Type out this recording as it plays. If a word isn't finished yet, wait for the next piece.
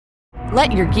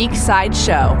Let your geek side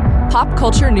show. Pop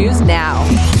culture news now.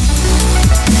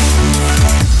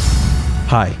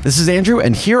 Hi, this is Andrew,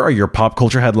 and here are your pop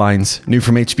culture headlines. New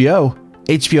from HBO.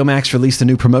 HBO Max released a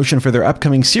new promotion for their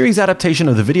upcoming series adaptation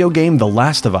of the video game The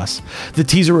Last of Us. The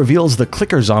teaser reveals the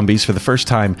clicker zombies for the first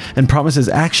time and promises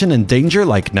action and danger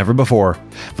like never before.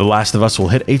 The Last of Us will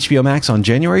hit HBO Max on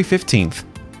January 15th.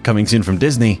 Coming soon from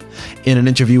Disney. In an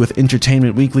interview with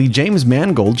Entertainment Weekly, James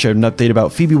Mangold shared an update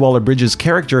about Phoebe Waller-Bridge's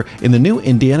character in the new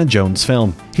Indiana Jones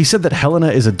film. He said that Helena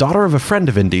is a daughter of a friend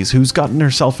of Indy's who's gotten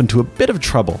herself into a bit of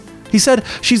trouble. He said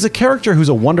she's a character who's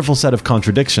a wonderful set of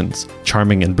contradictions,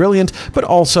 charming and brilliant, but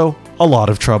also a lot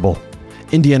of trouble.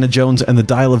 Indiana Jones and the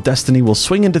Dial of Destiny will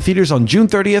swing into theaters on June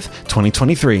 30th,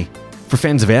 2023. For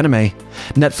fans of anime,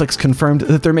 Netflix confirmed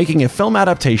that they're making a film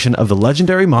adaptation of the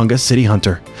legendary manga City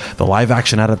Hunter. The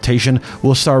live-action adaptation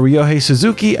will star Ryohei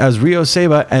Suzuki as Ryo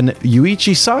Seiba and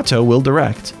Yuichi Sato will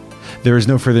direct. There is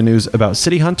no further news about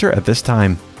City Hunter at this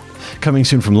time. Coming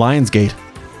soon from Lionsgate.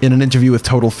 In an interview with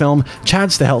Total Film,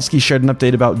 Chad Stahelski shared an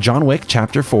update about John Wick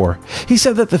Chapter 4. He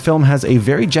said that the film has a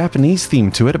very Japanese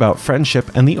theme to it about friendship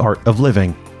and the art of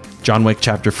living. John Wick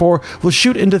Chapter 4 will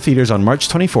shoot into theaters on March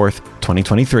 24th,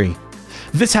 2023.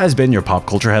 This has been your Pop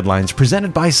Culture Headlines,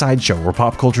 presented by Sideshow, where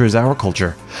pop culture is our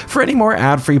culture. For any more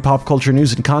ad-free pop culture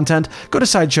news and content, go to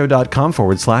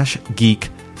sideshow.com/geek.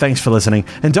 Thanks for listening,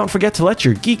 and don't forget to let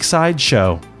your geek side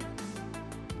show.